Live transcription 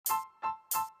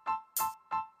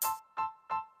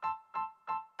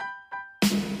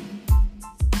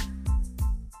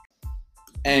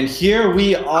And here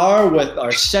we are with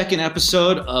our second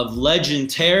episode of Legend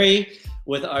Terry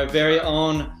with our very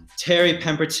own Terry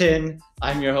Pemberton.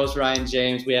 I'm your host, Ryan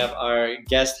James. We have our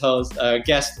guest host,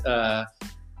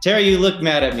 Terry, you look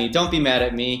mad at me. Don't be mad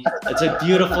at me. It's a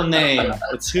beautiful name.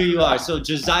 It's who you are. So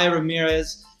Josiah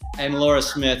Ramirez and Laura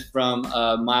Smith from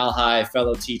Mile High,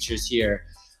 fellow teachers here.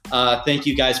 Thank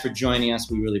you guys for joining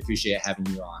us. We really appreciate having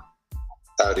you on.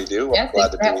 Howdy do. I'm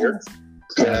glad to be here.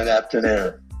 Good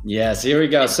afternoon. Yes, here we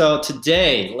go. So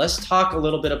today, let's talk a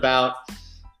little bit about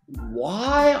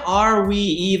why are we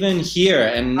even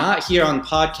here, and not here on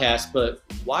podcast, but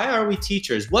why are we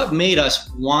teachers? What made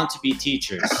us want to be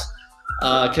teachers?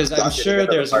 Because I'm sure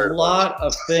there's a lot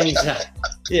of things that,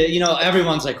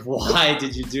 everyone's like, why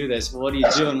did you do this? What are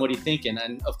you doing? What are you thinking?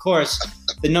 And of course,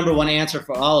 the number one answer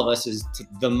for all of us is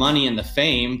the money and the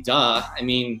fame. Duh. I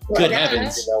mean, good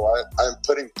heavens. You know what? I'm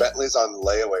putting Bentleys on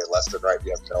layaway left and right.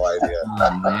 You have no idea.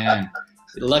 Oh, man.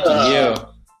 Lucky you.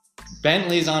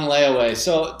 Bentleys on layaway.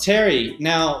 So, Terry,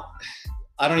 now,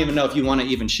 I don't even know if you want to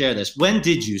even share this. When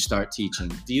did you start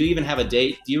teaching? Do you even have a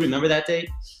date? Do you remember that date?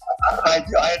 I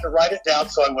had to write it down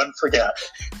so I wouldn't forget.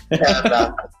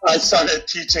 And I started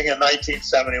teaching in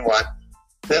 1971.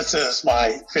 This is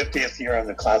my 50th year in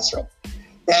the classroom.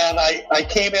 And I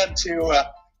came into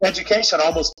education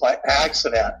almost by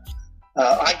accident.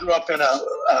 I grew up in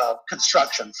a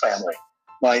construction family.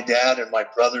 My dad and my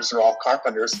brothers are all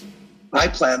carpenters. I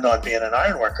planned on being an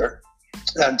ironworker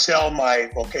until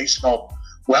my vocational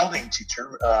welding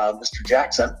teacher, Mr.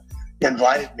 Jackson,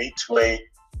 invited me to a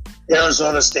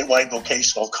Arizona statewide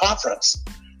vocational conference.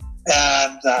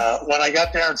 And when I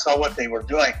got there and saw what they were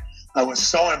doing, I was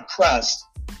so impressed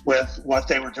with what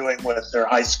they were doing with their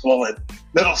high school and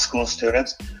middle school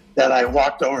students that I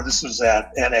walked over. This was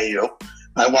at NAU.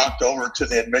 I walked over to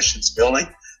the admissions building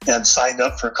and signed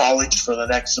up for college for the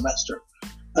next semester.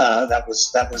 That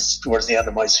was towards the end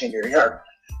of my senior year.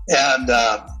 And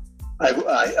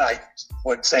I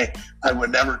would say I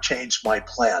would never change my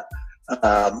plan.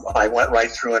 I went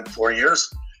right through in 4 years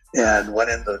and went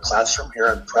into the classroom here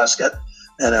in Prescott,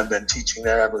 and I've been teaching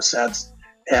there ever since.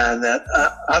 And that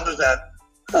other than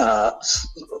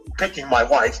picking my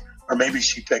wife, or maybe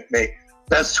she picked me,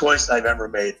 best choice I've ever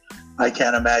made. I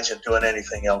can't imagine doing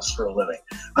anything else for a living.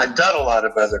 I've done a lot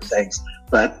of other things,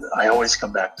 but I always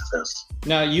come back to this.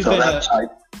 Now,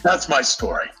 that's my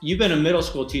story. You've been a middle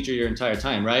school teacher your entire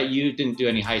time, right? You didn't do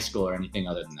any high school or anything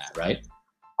other than that, right?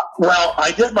 Well,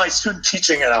 I did my student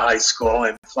teaching at a high school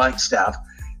in Flagstaff.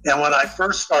 And when I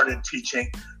first started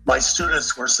teaching, my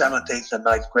students were 7th, 8th, and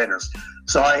 9th graders.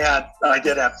 So I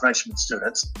did have freshman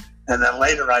students. And then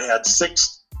later I had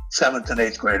 6th, 7th, and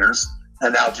 8th graders,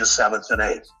 and now just 7th and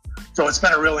 8th. So it's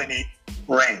been a really neat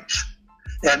range.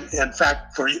 And in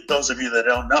fact, for those of you that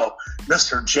don't know,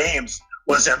 Mr. James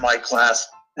was in my class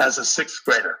as a 6th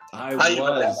grader.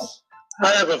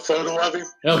 I have a photo of him.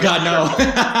 Oh, God, no.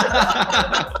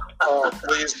 Oh,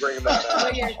 please bring that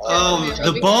up.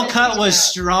 The bowl cut was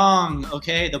strong,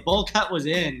 okay? The bowl cut was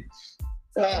in.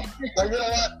 But you know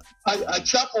what? I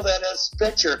chuckled at his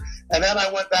picture, and then I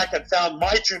went back and found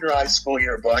my junior high school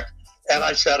yearbook, and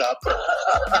I shut up.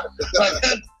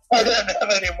 I didn't have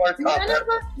any more comments. None of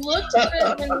us looked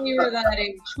good when we were that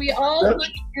age. We all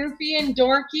looked goofy and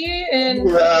dorky, and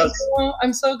yes.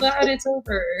 I'm so glad it's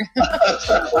over.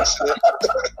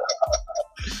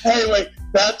 Anyway,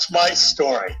 that's my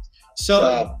story.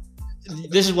 So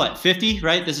this is what, 50,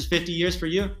 right? This is 50 years for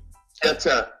you? That's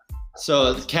it.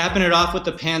 So capping it off with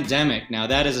the pandemic. Now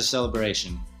that is a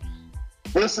celebration.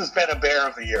 This has been a bear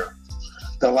of a year.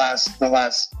 The last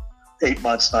 8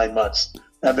 months, 9 months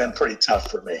have been pretty tough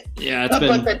for me. Yeah, it's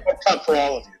been tough for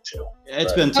all of you too.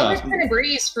 It's been tough. It's been a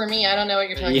breeze for me. I don't know what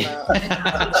you're talking about.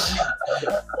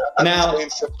 Now, I'm waiting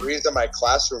for breeze in my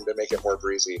classroom to make it more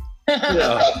breezy.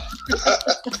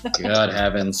 God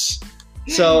heavens.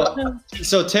 So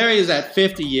Terry is at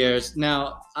 50 years.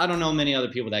 Now, I don't know many other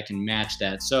people that can match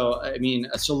that. So, I mean,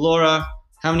 Laura,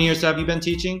 how many years have you been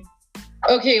teaching?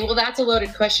 Okay, well, that's a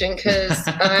loaded question because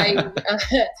it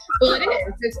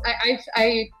is.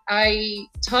 I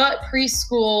taught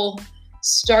preschool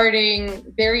starting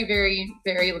very, very,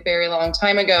 very, very long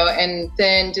time ago, and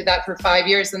then did that for 5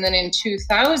 years. And then in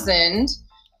 2000,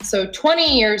 so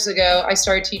 20 years ago, I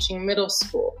started teaching middle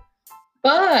school.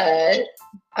 But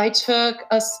I took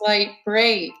a slight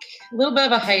break, a little bit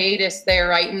of a hiatus there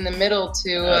right in the middle to...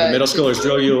 the middle schoolers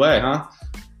drove you away, huh?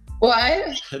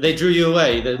 What? They drew you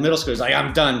away. The middle schoolers like,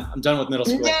 I'm done. I'm done with middle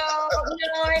school. No,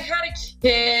 I had a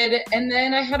kid, and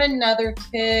then I had another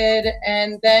kid,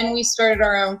 and then we started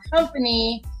our own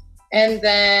company. And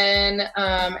then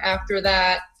after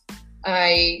that,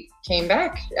 I came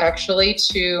back actually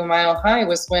to Mile High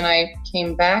was when I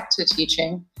came back to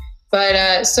teaching.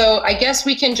 But so I guess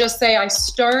we can just say I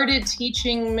started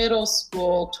teaching middle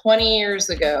school 20 years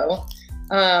ago,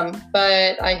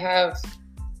 but I have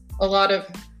a lot of,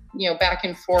 back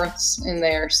and forths in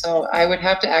there. So I would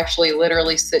have to actually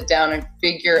literally sit down and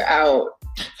figure out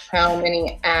how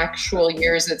many actual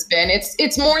years it's been.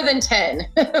 It's more than 10.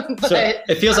 But so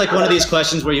it feels like one of these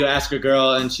questions where you ask a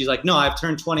girl and she's like, no, I've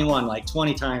turned 21 like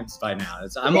 20 times by now.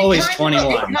 I'm always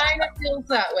 21. It kind of feels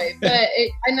that way. But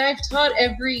and I've taught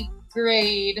every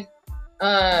grade,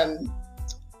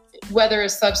 whether a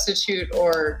substitute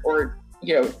or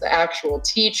the actual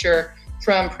teacher,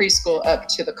 from preschool up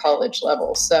to the college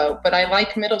level. So, but I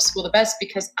like middle school the best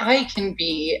because I can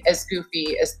be as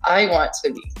goofy as I want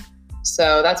to be.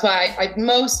 So that's why I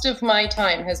most of my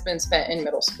time has been spent in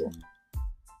middle school.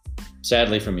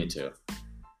 Sadly for me too.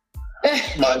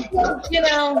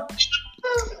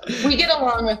 We get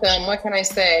along with them. What can I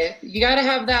say? You got to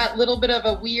have that little bit of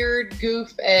a weird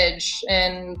goof edge,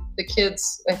 and the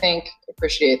kids, I think,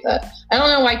 appreciate that. I don't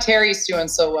know why Terry's doing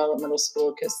so well at middle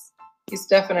school, because he's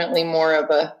definitely more of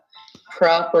a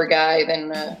proper guy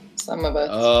than some of us.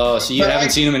 Oh, so you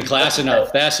haven't seen him in class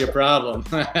enough. That's your problem.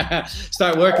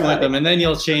 Start working with him, and then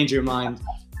you'll change your mind.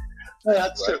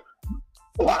 That's true.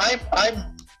 Well,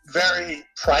 I'm very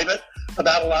private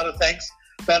about a lot of things,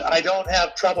 but I don't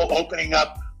have trouble opening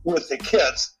up with the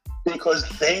kids because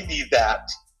they need that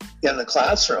in the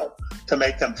classroom to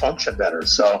make them function better.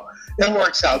 So it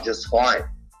works out just fine.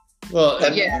 Well,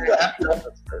 and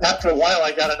after a while,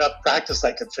 I got enough practice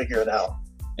I could figure it out.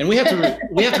 And we have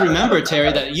to remember,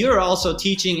 Terry, that you're also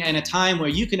teaching in a time where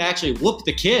you can actually whoop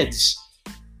the kids.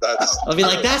 That's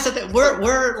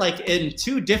we're like in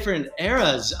two different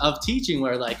eras of teaching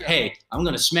where like, hey, I'm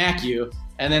gonna smack you,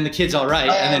 and then the kid's all right,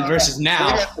 and then versus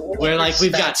now where like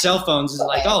we've got cell phones, it's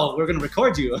like, oh, we're gonna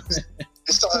record you.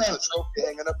 He still has the trophy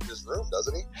hanging up in his room,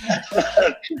 doesn't he?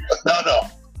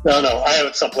 No, I have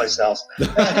it someplace else.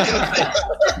 But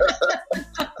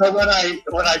when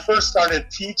I first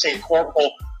started teaching,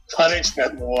 corporal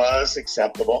punishment was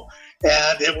acceptable,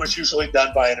 and it was usually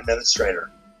done by an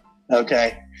administrator.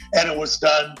 Okay, and it was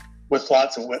done with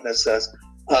lots of witnesses.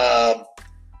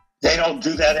 They don't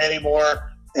do that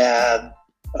anymore, and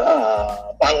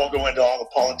I won't go into all the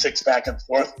politics back and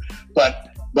forth. But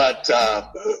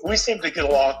we seem to get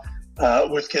along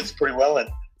with kids pretty well, and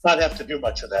not have to do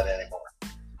much of that anymore.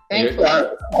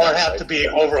 Or have to be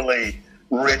overly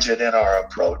rigid in our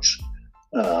approach.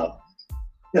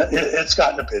 It's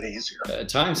gotten a bit easier.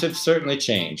 Times have certainly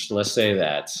changed. Let's say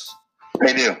that.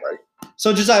 They do.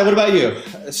 So, Josiah, what about you?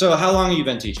 So, how long have you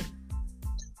been teaching?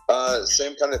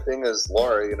 Same kind of thing as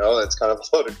Laura. It's kind of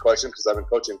a loaded question because I've been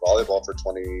coaching volleyball for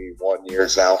 21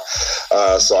 years now.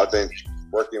 So I've been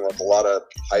working with a lot of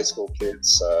high school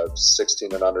kids,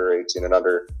 16 and under, 18 and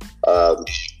under.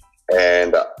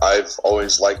 And I've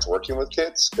always liked working with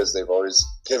kids because they've always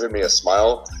given me a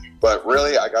smile. But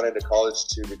really, I got into college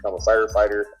to become a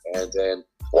firefighter. And then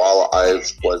while I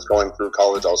was going through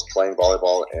college, I was playing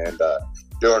volleyball and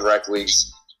doing rec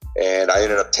leagues. And I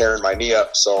ended up tearing my knee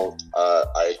up. So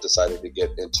I decided to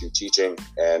get into teaching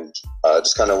and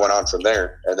just kind of went on from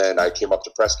there. And then I came up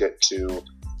to Prescott to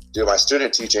do my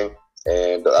student teaching.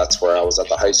 And that's where I was at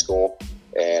the high school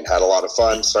and had a lot of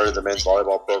fun. Started the men's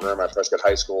volleyball program at Prescott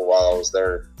High School while I was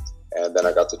there. And then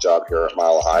I got the job here at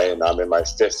Mile High, and I'm in my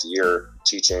 5th year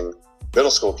teaching middle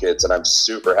school kids. And I'm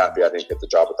super happy I didn't get the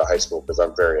job at the high school because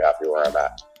I'm very happy where I'm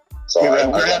at. So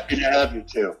we're happy to have you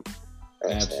too.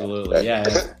 Thanks, absolutely. man. Yeah.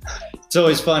 It's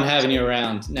always fun having you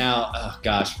around. Now, oh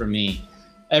gosh, for me,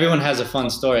 everyone has a fun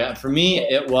story. For me,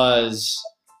 it was,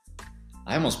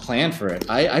 I almost planned for it.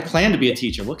 I planned to be a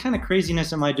teacher. What kind of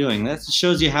craziness am I doing? That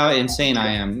shows you how insane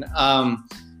I am.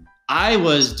 I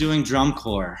was doing drum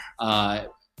corps,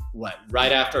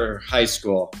 right after high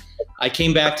school. I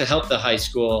came back to help the high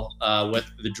school with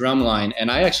the drum line, and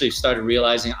I actually started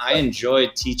realizing I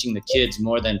enjoyed teaching the kids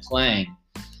more than playing.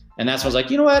 And that's when I was like,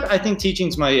 you know what? I think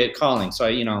teaching's my calling. So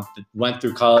I, went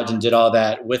through college and did all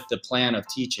that with the plan of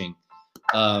teaching.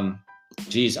 I've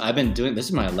been doing, this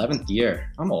is my 11th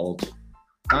year. I'm old.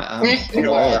 I'm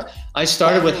old. I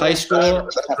started with high school.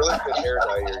 That's really good hair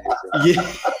dye you're using.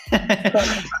 Yeah.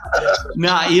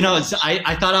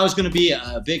 I thought I was going to be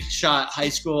a big shot high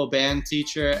school band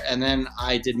teacher. And then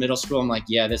I did middle school. I'm like,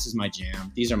 yeah, this is my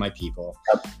jam. These are my people.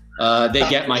 They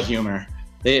get my humor.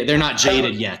 They're not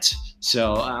jaded yet.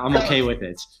 So I'm okay with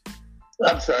it.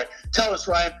 I'm sorry. Tell us,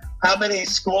 Ryan, how many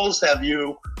schools have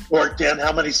you worked in?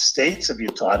 How many states have you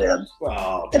taught in?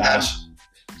 Oh, gosh.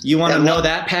 You want to know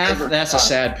that path? That's a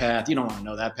sad path. You don't want to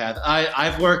know that path.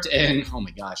 I've worked in, oh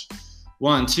my gosh,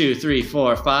 1, 2, 3,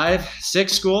 4, 5,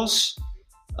 6 schools.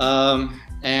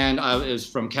 And it was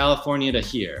from California to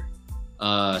here.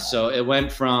 So it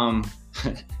went from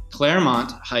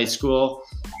Claremont High School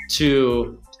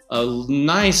to a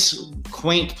nice,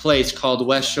 quaint place called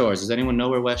West Shores. Does anyone know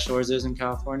where West Shores is in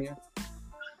California?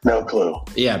 No clue.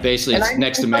 Yeah, basically it's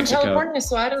next to Mexico. California,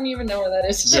 so I don't even know where that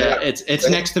is. Yeah, it's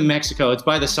next to Mexico. It's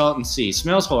by the Salton Sea.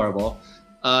 Smells horrible.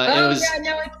 No,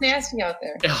 it's nasty out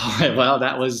there. Well,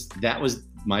 that was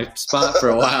my spot for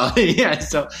a while. Yeah.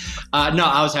 So, no,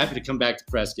 I was happy to come back to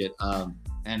Prescott.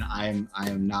 And I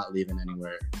am not leaving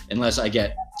anywhere unless I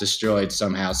get destroyed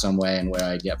somehow, some way, and where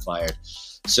I get fired.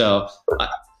 So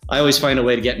I always find a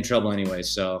way to get in trouble anyway.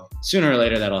 So sooner or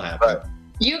later that'll happen. Right.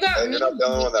 You're not the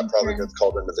only one that probably gets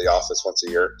called into the office once a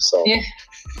year. So yeah.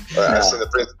 I've seen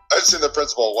the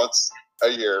principal once a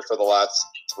year for the last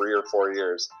 3 or 4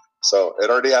 years. So it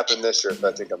already happened this year,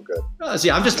 but I think I'm good. See,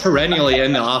 I'm just perennially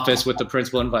in the office with the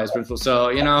principal and vice principal. So,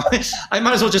 I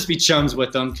might as well just be chums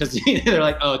with them because they're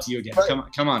like, oh, it's you again. Right.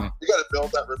 Come on in. You got to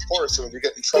build that rapport so when you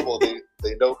get in trouble,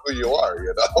 they know who you are,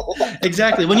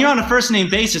 Exactly. When you're on a first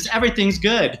name basis, everything's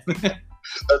good.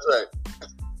 That's right.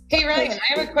 Hey, Ryan,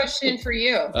 I have a question for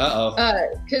you.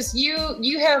 Uh-oh. Because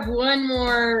you have one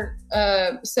more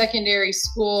secondary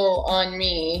school on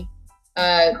me.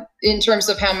 In terms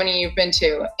of how many you've been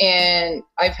to, and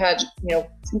I've had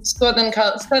Southern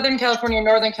California,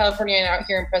 Northern California, and out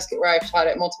here in Prescott where I've taught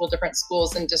at multiple different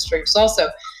schools and districts also.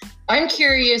 I'm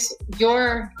curious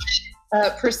your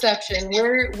perception.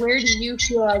 Where do you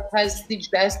feel like has the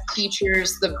best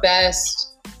teachers, the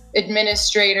best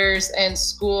administrators, and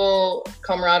school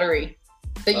camaraderie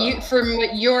that from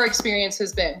what your experience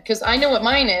has been? Because I know what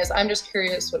mine is. I'm just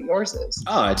curious what yours is.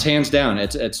 Oh, it's hands down.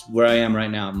 It's where I am right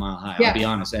now at Mile High. Yeah. I'll be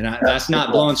honest, and that's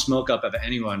not blowing smoke up of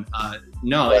anyone.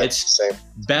 No, right. It's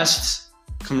best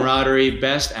camaraderie,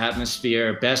 best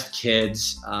atmosphere, best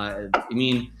kids.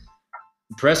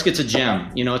 Prescott's a gem.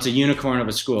 It's a unicorn of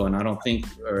a school, and I don't think,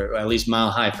 or at least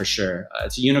Mile High for sure,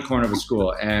 it's a unicorn of a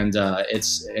school, and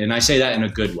and I say that in a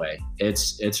good way.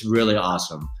 It's really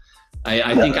awesome.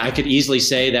 I think I could easily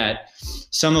say that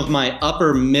some of my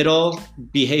upper middle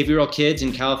behavioral kids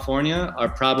in California are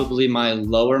probably my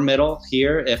lower middle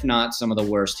here, if not some of the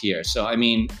worst here. So,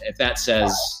 if that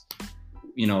says,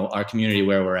 our community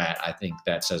where we're at, I think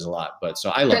that says a lot. But so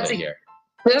I love it here.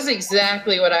 That's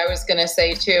exactly what I was going to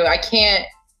say too. I can't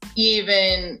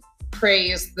even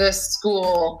praise this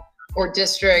school or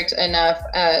district enough.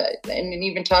 And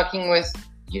even talking with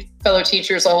fellow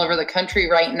teachers all over the country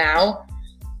right now,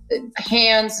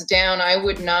 hands down, I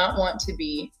would not want to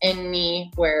be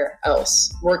anywhere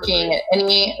else working at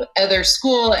any other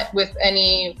school with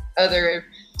any other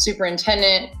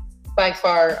superintendent. By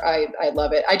far, I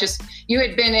love it. You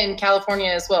had been in California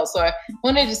as well, so I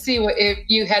wanted to see if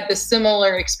you had the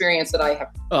similar experience that I have.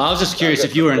 Oh, I was just curious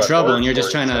if you were in trouble and you're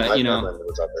just trying to,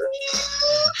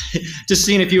 just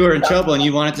seeing if you were in trouble and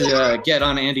you wanted to get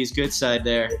on Andy's good side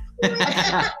there.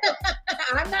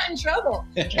 I'm not in trouble.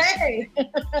 Okay.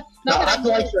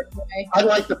 I'd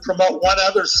like to promote one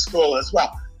other school as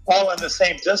well, all in the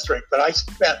same district, but I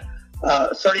spent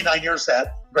 39 years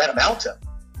at Granite Mountain.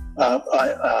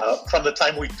 From the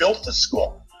time we built the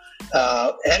school.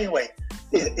 Anyway,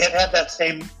 it had that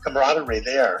same camaraderie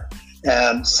there.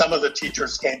 And some of the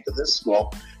teachers came to this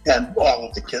school and all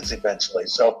of the kids eventually.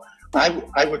 So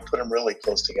I would put them really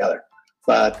close together.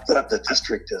 But the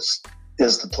district is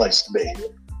the place to be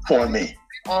for me.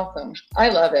 Awesome. I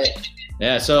love it.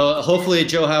 Yeah, so hopefully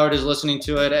Joe Howard is listening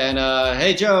to it. And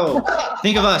hey, Joe,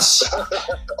 think of us.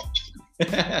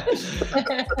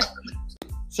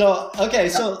 So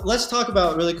let's talk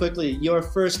about really quickly your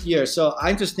first year. So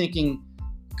I'm just thinking,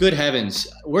 good heavens,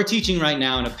 we're teaching right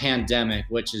now in a pandemic,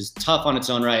 which is tough on its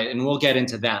own right, and we'll get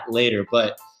into that later.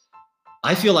 But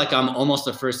I feel like I'm almost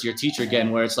a first-year teacher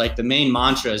again, where it's like the main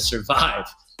mantra is survive.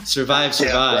 Yeah,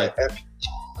 right.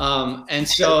 And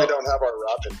so we don't have our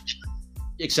Robin.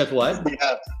 Except what?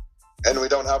 Yeah. And we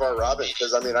don't have our Robin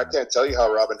because I can't tell you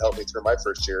how Robin helped me through my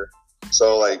first year.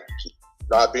 So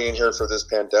not being here for this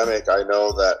pandemic, I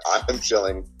know that I'm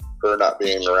feeling her not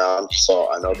being around.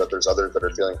 So I know that there's others that are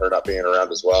feeling her not being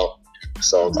around as well.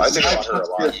 So I think about her a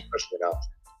lot, especially now.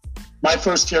 My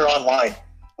first year online,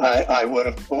 I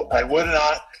would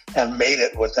not have made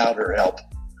it without her help.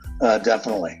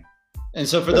 Definitely. And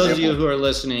so for those of you who are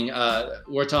listening,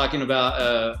 we're talking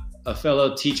about a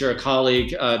fellow teacher, a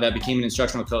colleague that became an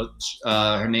instructional coach.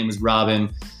 Her name was Robin.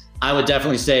 I would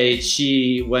definitely say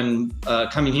when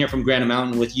coming here from Granite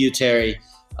Mountain with you, Terry,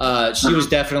 she was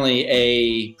definitely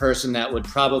a person that would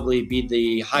probably be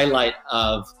the highlight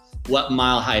of what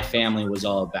Mile High Family was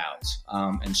all about.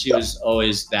 And she was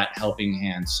always that helping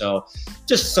hand. So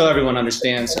just so everyone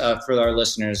understands, for our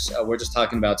listeners, we're just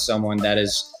talking about someone that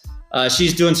is,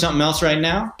 she's doing something else right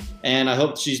now, and I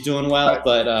hope she's doing well.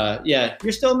 But yeah,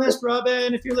 you're still missed,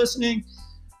 Robin, if you're listening.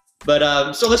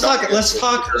 But so let's talk.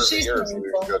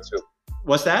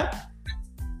 What's that?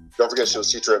 Don't forget, she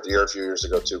was Teacher of the Year a few years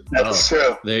ago too. That's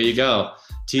true. There you go.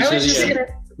 Teacher of the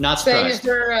Year. Not surprised.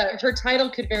 Her title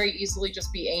could very easily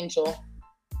just be Angel.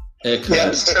 It could. Yeah,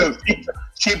 it's true.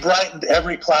 She brightened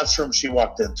every classroom she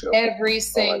walked into. Every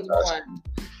single one.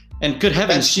 And good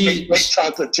heavens, she make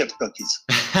chocolate chip cookies.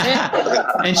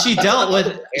 And she dealt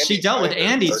with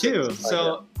Andy too.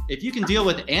 So if you can deal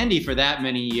with Andy for that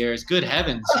many years, good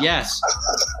heavens, yes.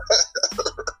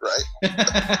 Right.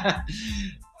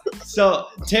 So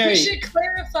Terry, we should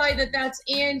clarify that that's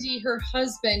Andy, her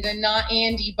husband, and not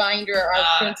Andy Binder, our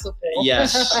principal.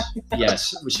 Yes,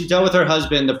 yes. She dealt with her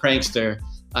husband, the prankster.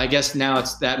 I guess now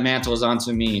it's that mantle is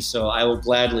onto me, so I will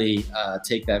gladly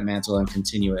take that mantle and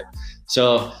continue it.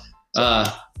 So,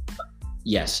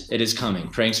 yes, it is coming.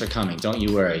 Pranks are coming. Don't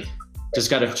you worry. Just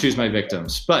got to choose my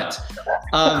victims. But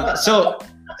so,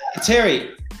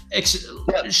 Terry,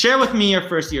 share with me your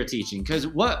first year teaching, because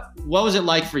what was it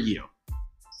like for you?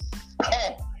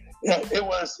 It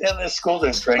was in this school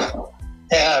district,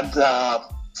 and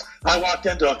I walked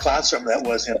into a classroom that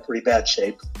was in pretty bad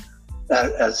shape.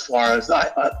 As far as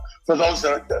for those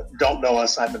that don't know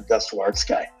us, I'm an industrial arts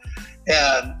guy,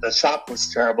 and the shop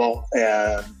was terrible,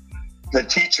 and the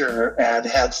teacher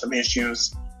had some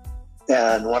issues.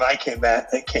 And when I came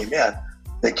in,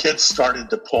 the kids started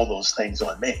to pull those things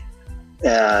on me,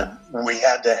 and we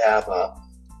had to have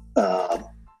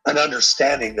an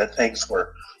understanding that things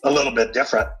were a little bit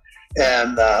different,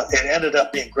 and it ended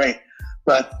up being great.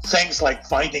 But things like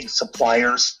finding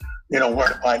suppliers, where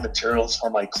to buy materials for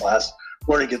my class,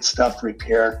 where to get stuff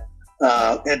repaired,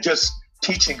 and just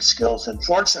teaching skills. And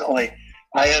fortunately,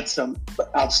 I had some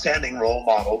outstanding role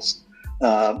models.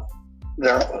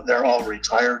 They're all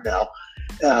retired now.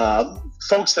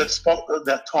 Folks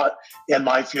that taught in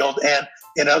my field and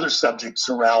in other subjects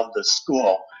around the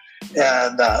school.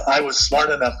 And I was smart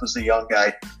enough as a young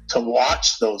guy to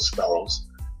watch those fellows,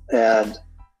 and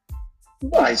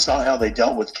I saw how they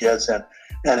dealt with kids and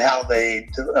how they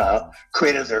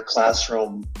created their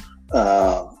classroom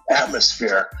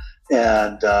atmosphere.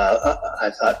 And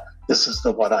I thought, this is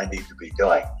what I need to be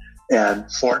doing.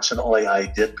 And fortunately, I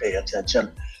did pay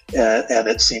attention, and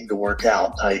it seemed to work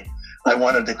out. I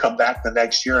wanted to come back the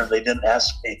next year, and they didn't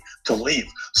ask me to leave.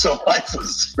 So life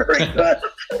was very good.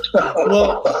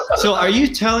 Well, so are you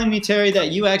telling me, Terry,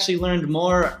 that you actually learned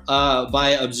more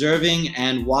by observing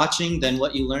and watching than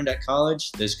what you learned at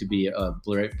college? This could be a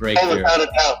breakthrough. Oh, without a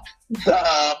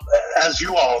doubt. As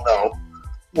you all know,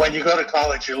 when you go to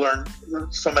college, you learn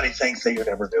so many things that you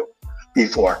never knew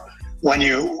before. When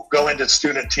you go into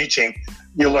student teaching,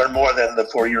 you learn more than the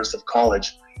 4 years of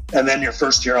college. And then your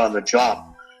first year on the job,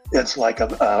 it's like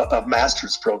a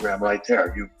master's program right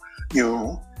there.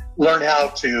 You learn how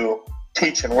to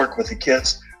teach and work with the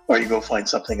kids, or you go find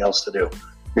something else to do,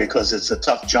 because it's a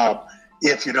tough job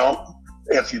if you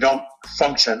don't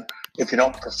function, if you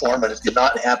don't perform, and if you're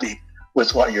not happy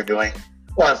with what you're doing,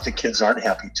 or if the kids aren't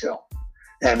happy too.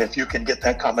 And if you can get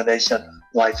that combination,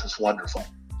 life is wonderful.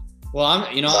 Well, I'm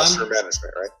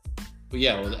management, right?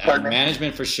 Yeah, well,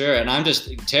 management for sure. And I'm just,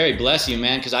 Terry, bless you,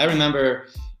 man, because I remember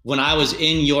when I was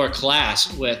in your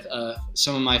class with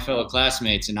some of my fellow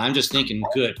classmates, and I'm just thinking,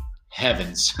 good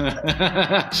heavens.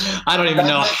 I don't even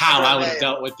know how I would have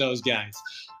dealt with those guys.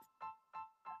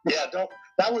 Yeah,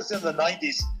 that was in the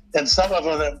 90s, and some of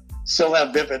them still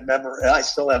have vivid memory. I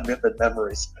still have vivid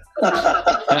memories.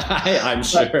 I'm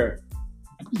sure.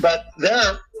 But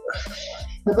the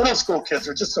middle school kids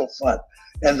are just so fun,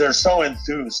 and they're so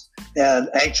enthused and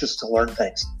anxious to learn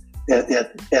things.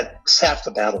 It's half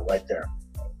the battle right there.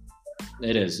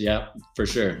 It is, yeah, for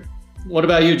sure. What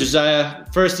about you, Josiah?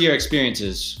 First year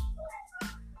experiences?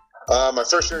 My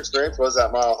first year experience was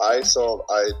at Mile High, so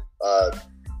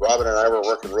Robin and I were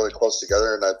working really close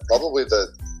together, and probably the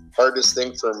hardest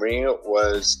thing for me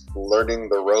was learning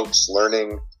the ropes,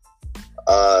 learning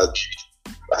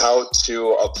how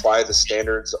to apply the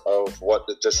standards of what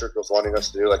the district was wanting us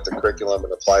to do, like the curriculum,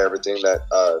 and apply everything that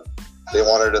they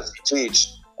wanted us to teach,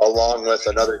 along with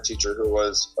another teacher who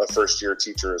was a first-year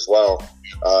teacher as well.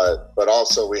 But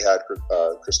also we had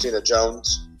Christina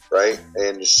Jones, right?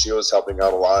 And she was helping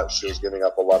out a lot. She was giving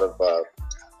up a lot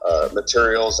of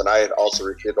materials, and I had also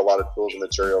repeated a lot of tools and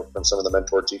material from some of the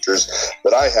mentor teachers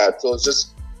that I had. So it was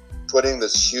just putting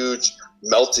this huge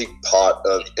melting pot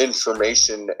of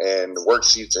information and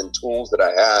worksheets and tools that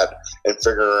I had, and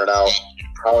figuring out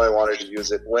how I wanted to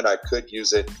use it, when I could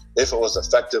use it, if it was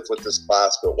effective with this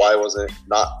class, but why was it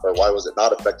not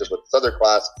effective with this other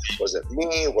class? Was it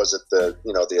me? Was it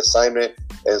the assignment?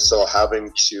 And so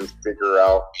having to figure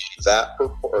out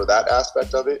that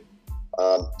aspect of it,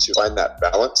 to find that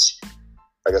balance,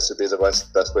 I guess would be the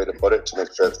best way to put it, to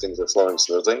make sure that things are flowing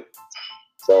smoothly.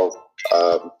 So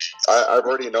I've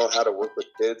already known how to work with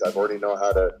kids. I've already known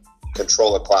how to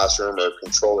control a classroom or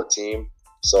control a team.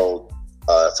 So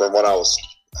from what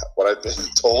I've been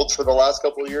told for the last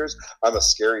couple of years, I'm a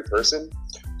scary person.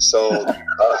 So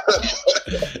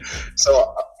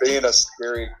so being a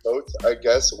scary coach, I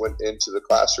guess, went into the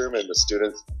classroom, and the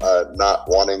students not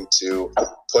wanting to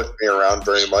put me around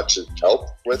very much and help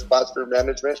with classroom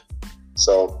management.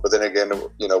 So, but then again,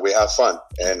 we have fun.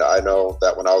 And I know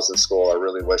that when I was in school, I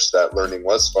really wish that learning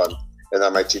was fun and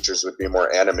that my teachers would be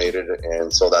more animated.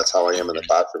 And so that's how I am in the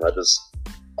classroom.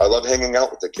 I love hanging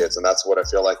out with the kids, and that's what I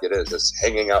feel like it is. It's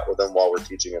hanging out with them while we're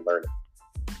teaching and learning.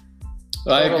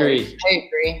 Well, I agree. I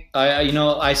agree.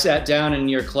 I sat down in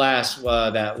your class,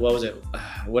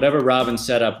 whatever Robin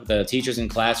set up, the Teachers in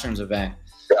Classrooms event.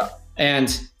 Yeah.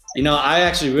 And, I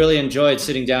actually really enjoyed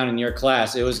sitting down in your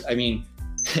class. It was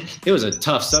a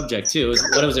tough subject too.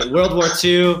 What was it? World War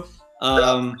II,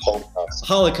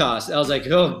 Holocaust. I was like,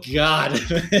 oh God,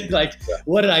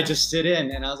 what did I just sit in?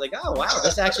 And I was like, oh wow,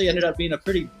 this actually ended up being a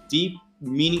pretty deep,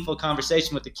 meaningful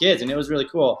conversation with the kids, and it was really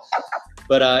cool.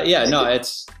 But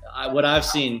it's what I've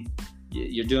seen.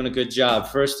 You're doing a good job,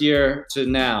 first year to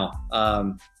now.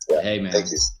 Hey man,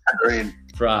 thank you. Agreed.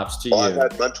 Props to you. I've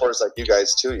had mentors like you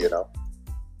guys too.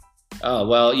 Oh,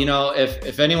 well,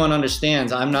 if anyone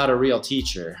understands, I'm not a real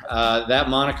teacher. That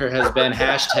moniker has been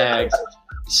hashtagged.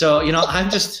 So, I'm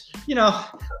just,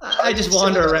 I just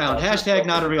wander around. Hashtag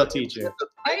not a real teacher.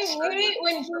 I hate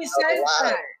when he says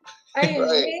that. I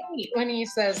hate when he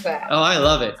says that. Oh, I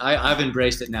love it. I've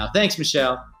embraced it now. Thanks,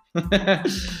 Michelle. So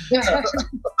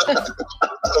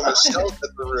Michelle's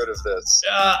at the root of this.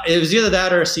 It was either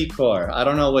that or a C-Corps. I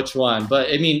don't know which one. But,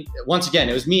 once again,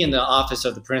 it was me in the office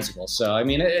of the principal. So,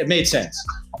 it made sense.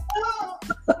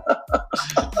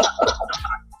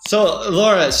 So,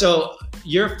 Laura,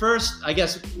 your first, I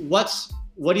guess, what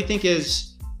do you think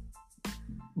is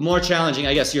more challenging?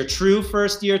 I guess your true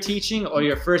first year teaching, or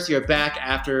your first year back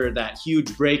after that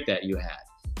huge break that you had?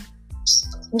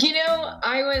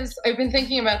 I've been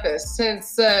thinking about this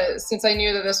since I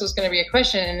knew that this was going to be a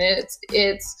question, and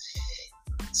it's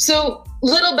so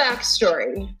little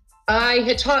backstory. I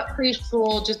had taught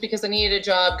preschool just because I needed a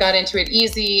job, got into it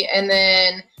easy, and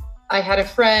then I had a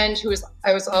friend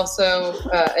I was also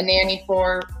a nanny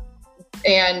for,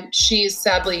 and she's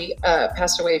sadly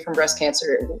passed away from breast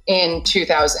cancer in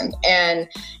 2000, and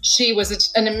she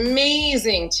was an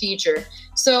amazing teacher.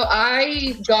 So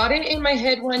I got it in my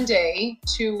head one day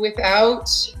to, without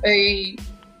a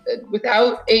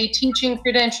teaching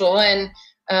credential and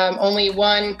only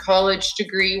one college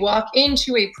degree, walk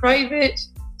into a private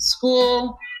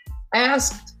school,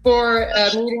 asked for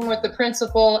a meeting with the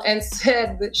principal, and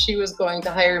said that she was going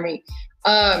to hire me.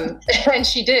 And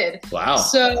she did. Wow.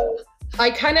 So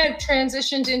I kind of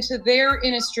transitioned into there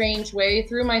in a strange way,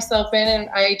 threw myself in, and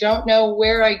I don't know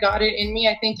where I got it in me.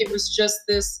 I think it was just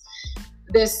this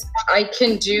I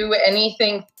can do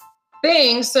anything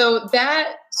thing. So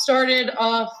that started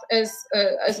off as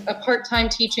a part-time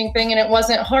teaching thing, and it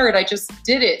wasn't hard. I just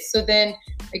did it. So then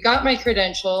I got my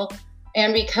credential,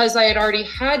 and because I had already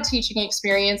had teaching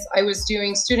experience, I was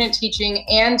doing student teaching,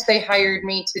 and they hired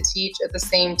me to teach at the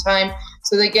same time.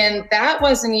 So again, that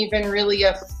wasn't even really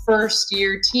a first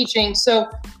year teaching. So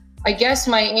I guess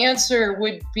my answer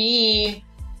would be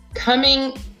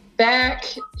coming back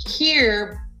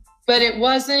here, but it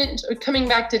wasn't coming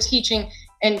back to teaching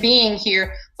and being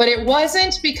here, but it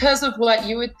wasn't because of what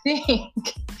you would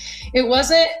think. It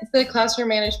wasn't the classroom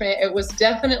management. It was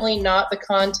definitely not the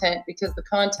content, because the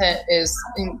content is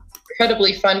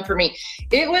incredibly fun for me.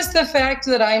 It was the fact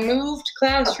that I moved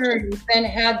classrooms and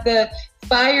had the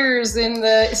fires in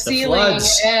the ceiling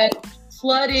and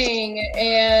flooding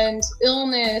and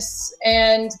illness,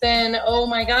 and then, oh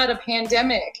my God, a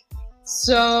pandemic.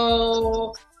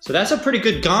 So that's a pretty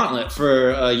good gauntlet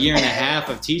for a year and a half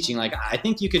of teaching. Like, I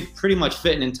think you could pretty much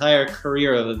fit an entire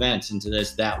career of events into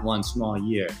that one small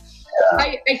year.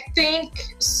 I think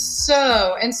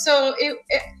so. And so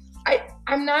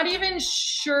I'm not even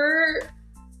sure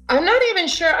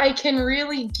I can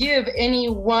really give any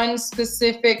one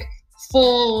specific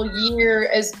full year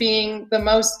as being the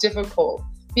most difficult,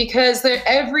 because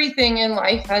everything in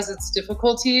life has its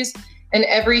difficulties, and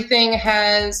everything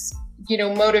has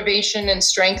motivation and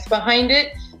strength behind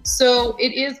it. So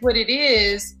it is what it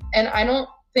is. And I don't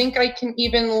think I can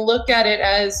even look at it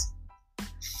as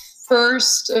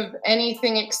first of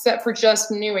anything except for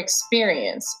just new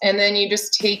experience. And then you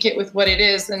just take it with what it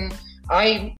is. And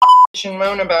I and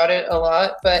moan about it a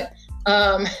lot, but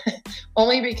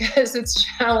only because it's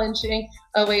challenging.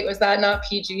 Oh wait, was that not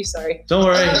PG? Sorry. Don't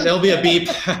worry, there'll be a beep.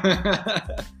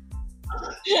 I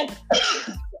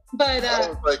But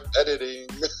was like editing.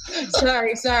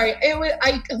 sorry.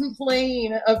 I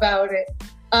complain about it.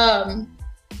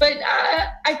 But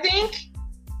I think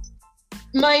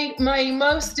my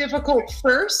most difficult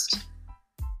first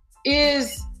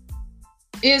is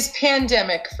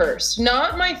pandemic first.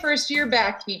 Not my first year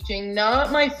back teaching,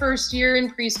 not my first year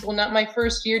in preschool, not my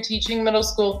first year teaching middle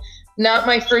school, not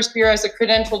my first year as a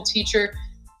credentialed teacher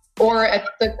or at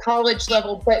the college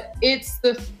level, but it's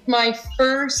my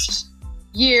first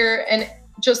year, and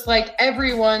just like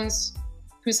everyone's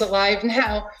who's alive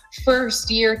now,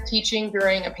 first year teaching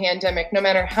during a pandemic. No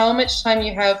matter how much time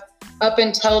you have up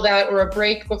until that or a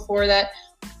break before that,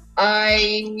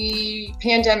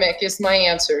 pandemic is my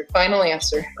answer. Final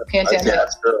answer. Pandemic. Yeah,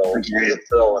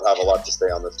 Phil would have a lot to say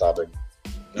on this topic.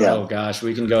 Yeah. Oh gosh,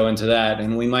 we can go into that,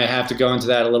 and we might have to go into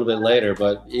that a little bit later.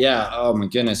 But yeah, oh my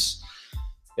goodness,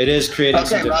 it is creating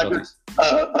some difficulties.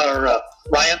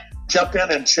 Ryan, jump in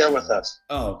and share with us.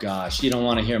 Oh gosh, you don't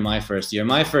want to hear my first year.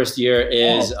 My first year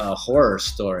is a horror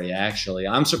story. Actually,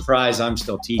 I'm surprised I'm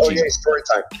still teaching. Oh yeah, story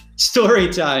time. Story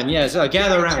time. Yes,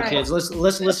 gather around, kids. Let's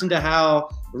listen to how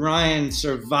Ryan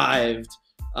survived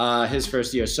his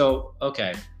first year. So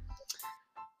okay.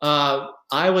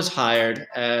 I was hired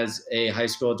as a high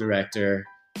school director.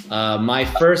 My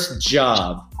first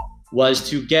job was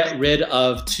to get rid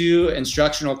of 2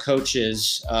 instructional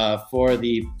coaches for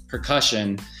the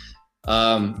percussion.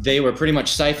 They were pretty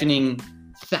much siphoning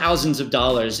thousands of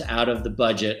dollars out of the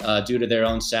budget due to their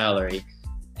own salary.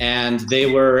 And they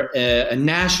were a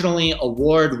nationally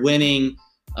award-winning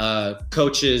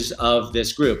coaches of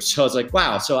this group. So I was like,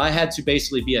 wow. So I had to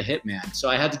basically be a hitman. So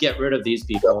I had to get rid of these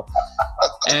people.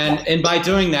 And by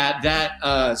doing that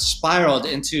spiraled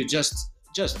into just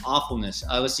awfulness.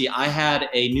 Let's see. I had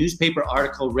a newspaper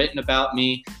article written about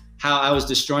me, how I was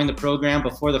destroying the program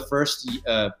before the first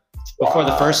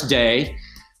day.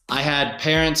 I had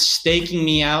parents staking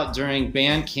me out during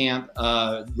band camp,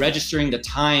 registering the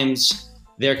times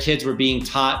their kids were being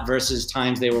taught versus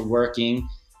times they were working.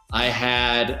 I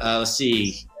had,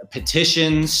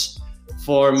 petitions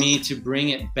for me to bring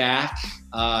it back,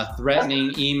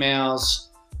 threatening emails.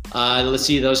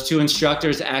 Those 2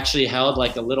 instructors actually held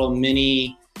like a little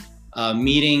mini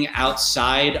meeting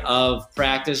outside of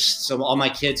practice. So all my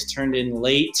kids turned in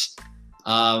late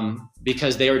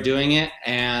because they were doing it,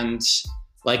 and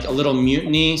like a little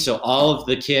mutiny. So all of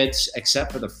the kids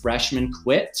except for the freshmen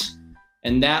quit.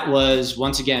 And that was,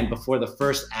 once again, before the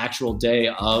first actual day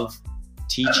of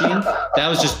teaching. That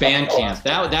was just band camp.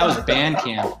 That was band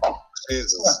camp.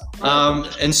 Jesus.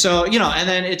 And so, and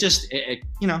then it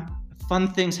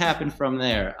fun things happen from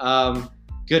there.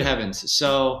 Good heavens.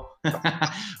 So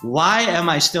why am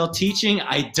I still teaching?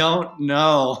 I don't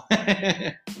know.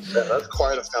 Yeah, that's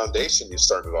quite a foundation you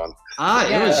started on.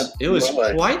 It was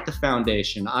quite the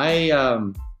foundation.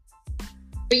 But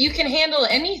you can handle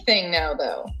anything now,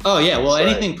 though. Oh yeah. Well,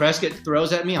 anything Prescott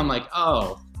throws at me, I'm like,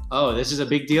 oh, this is a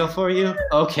big deal for you?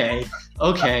 Okay,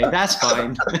 that's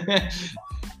fine.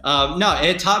 No,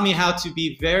 it taught me how to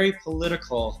be very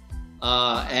political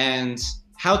and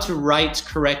how to write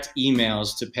correct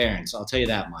emails to parents. I'll tell you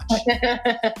that much.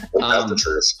 That's the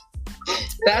truth.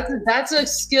 That's a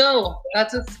skill.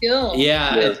 That's a skill.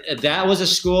 Yeah, that was a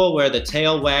school where the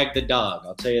tail wagged the dog.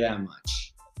 I'll tell you that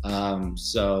much.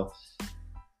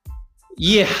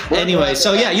 Yeah. Anyway,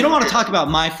 so yeah, you don't want to talk about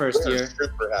my first year.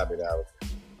 Super happy to have it.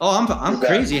 Oh, I'm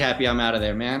crazy happy I'm out of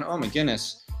there, man. Oh my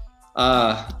goodness.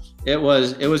 It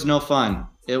was no fun.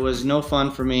 It was no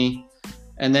fun for me.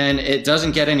 And then it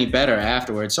doesn't get any better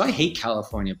afterwards. So I hate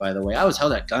California, by the way. I was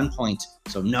held at gunpoint.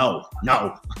 So no.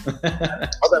 Yeah.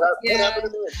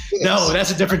 No, that's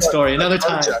a different story. Another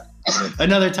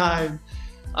time.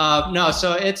 No,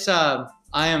 so it's, I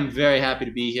am very happy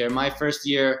to be here. My first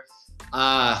year,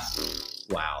 wow.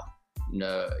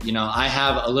 No, I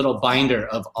have a little binder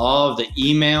of all of the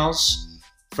emails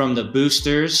from the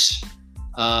boosters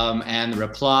and the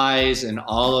replies and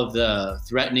all of the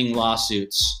threatening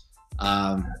lawsuits.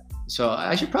 So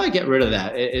I should probably get rid of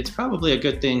that. It's probably a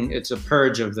good thing. It's a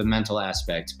purge of the mental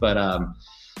aspect. But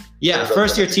yeah,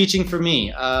 first year teaching for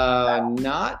me,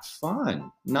 not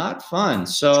fun.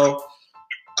 So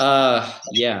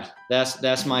Yeah,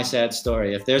 that's my sad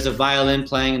story. If there's a violin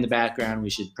playing in the background, we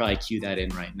should probably cue that in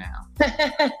right now.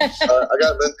 I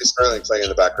got Lindsey Sterling playing in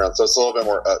the background, so it's a little bit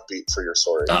more upbeat for your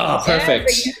story. Oh,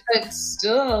 perfect. Yeah, but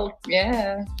still,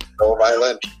 yeah. No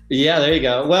violin. Yeah, there you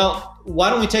go. Well, why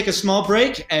don't we take a small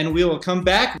break and we will come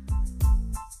back.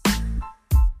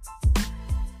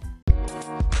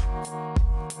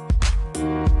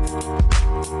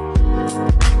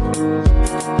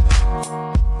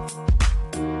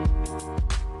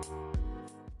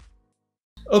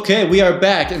 Okay, we are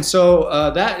back, and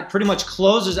so that pretty much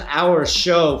closes our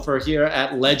show for here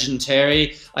at Legend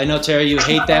Terry. I know, Terry, you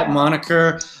hate that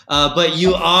moniker, but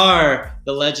you are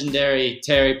the legendary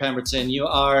Terry Pemberton. You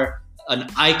are an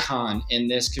icon in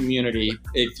this community.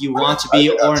 If you want to be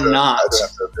or not,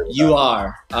 you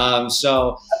are.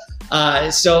 So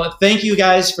thank you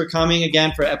guys for coming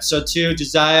again for episode 2.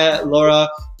 Josiah, Laura,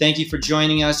 thank you for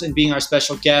joining us and being our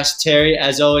special guest. Terry,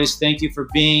 as always, thank you for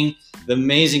being the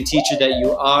amazing teacher that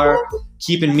you are,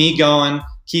 keeping me going,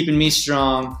 keeping me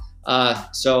strong.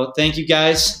 So thank you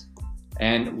guys,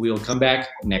 and we'll come back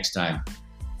next time.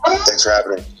 Thanks for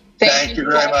having me. Thank you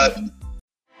very much.